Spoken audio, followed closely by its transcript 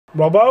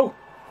Robbo.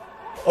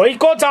 Oi,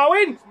 go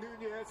Darwin.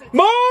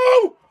 Mo!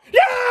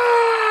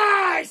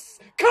 Yes!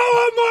 Come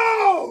on,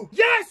 Mo!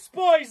 Yes,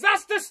 boys,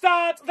 that's the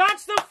start.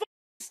 That's the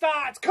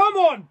start. Come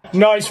on.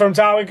 Nice from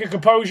Darwin, good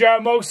composure.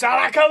 Mo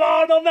Salah, come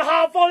on the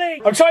half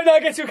volley. I'm trying not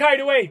to get too carried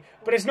away,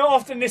 but it's not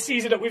often this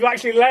season that we've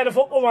actually led a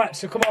football match,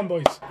 so come on,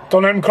 boys.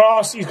 Dunham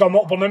cross. He's got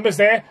multiple numbers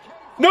there.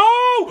 No!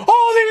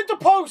 Oh, they hit the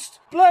post.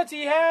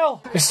 Bloody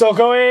hell. It's still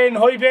going.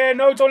 Højbjerg,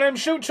 no, Dunham,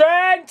 shoot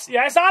Trent.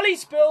 Yes, Ali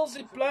spills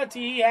it.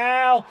 Bloody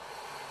hell.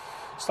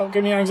 Stop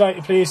giving me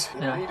anxiety, please.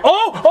 Yeah.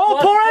 Oh,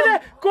 poor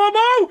header. Go on,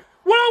 Mo.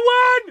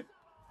 1-on-1.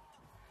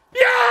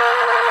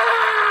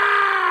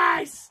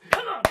 Yes!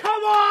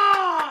 Come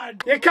on!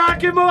 You can't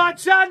give Mo that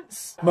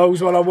chance.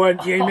 Mo's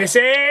 1-on-1. You ain't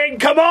missing.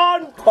 Come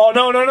on. Oh,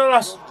 no.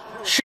 That's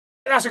shit.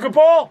 That's a good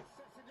ball.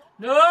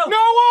 No,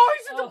 oh,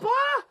 he's at the bar.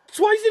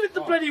 Twice he hit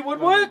the bloody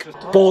woodwork.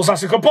 Balls,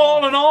 that's a good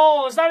ball and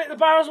all. Is that hit the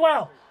bar as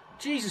well?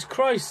 Jesus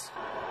Christ.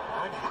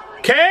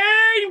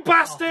 Kane,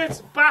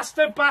 bastard,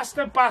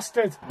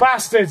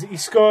 he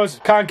scores.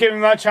 Can't give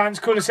him that chance.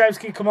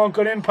 Kulusevski, come on,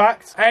 good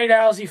impact. How the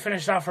hell's he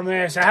finished that from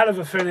there? It's a hell of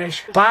a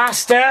finish.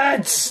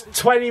 Bastards.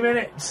 20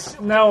 minutes.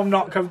 No, I'm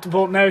not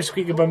comfortable. Now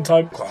squeaky bum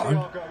time. Go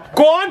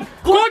on,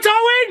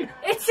 Darwin.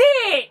 It's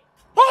it.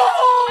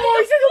 Oh,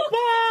 he's in the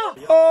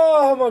bar.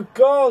 Oh my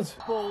God.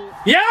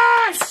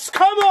 Yes,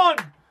 come on.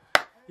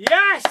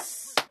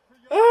 Yes.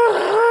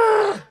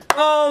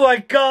 Oh my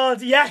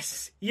God,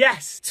 yes.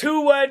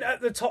 2-1 at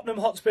the Tottenham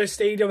Hotspur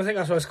Stadium. I think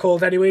that's what it's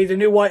called anyway. The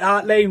new White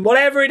Hart Lane.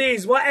 Whatever it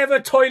is. Whatever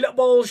toilet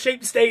bowl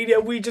shaped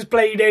stadium we just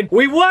played in.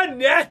 We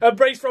won, yeah? A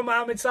brace from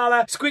Mohamed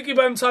Salah. Squeaky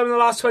bum time in the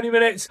last 20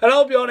 minutes. And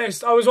I'll be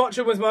honest, I was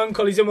watching with my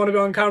uncle. He didn't want to be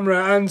on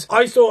camera. And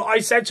I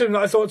said to him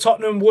that I thought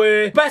Tottenham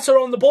were better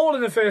on the ball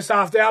in the first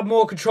half. They had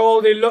more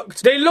control. They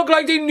looked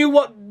like they knew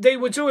what they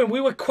were doing.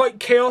 We were quite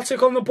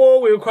chaotic on the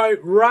ball. We were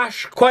quite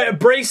rash, quite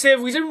abrasive.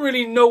 We didn't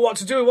really know what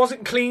to do. It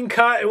wasn't clean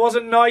cut. It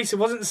wasn't nice. It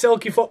wasn't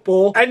silky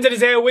football. End of the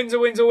day, a win's a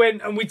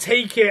win, and we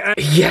take it. And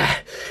yeah,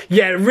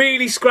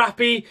 really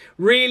scrappy,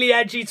 really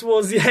edgy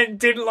towards the end.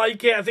 Didn't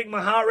like it. I think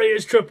my heart rate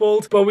has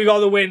tripled, but we got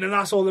the win, and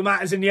that's all that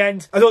matters in the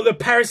end. I thought that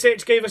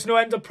Perisic gave us no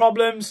end of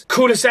problems.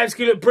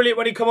 Kulusevski looked brilliant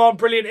when he come on.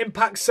 Brilliant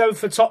impact sub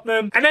for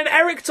Tottenham. And then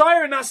Eric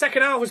Dyer in that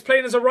second half was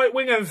playing as a right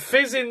winger and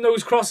fizzing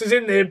those crosses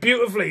in there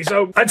beautifully.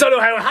 So I don't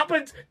know how it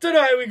happened. Don't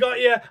know how we got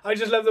here. I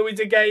just love that we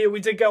did get here. We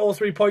did get all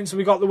 3 points, and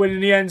we got the win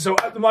in the end. So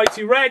up the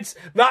mighty Reds.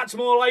 That's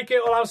more like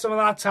it. We'll have some of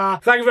that tar.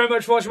 Thank you very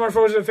much for watching my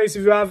friends on the face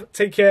if you have.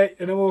 Take care,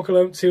 and I'm walking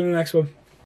alone. See you in the next one.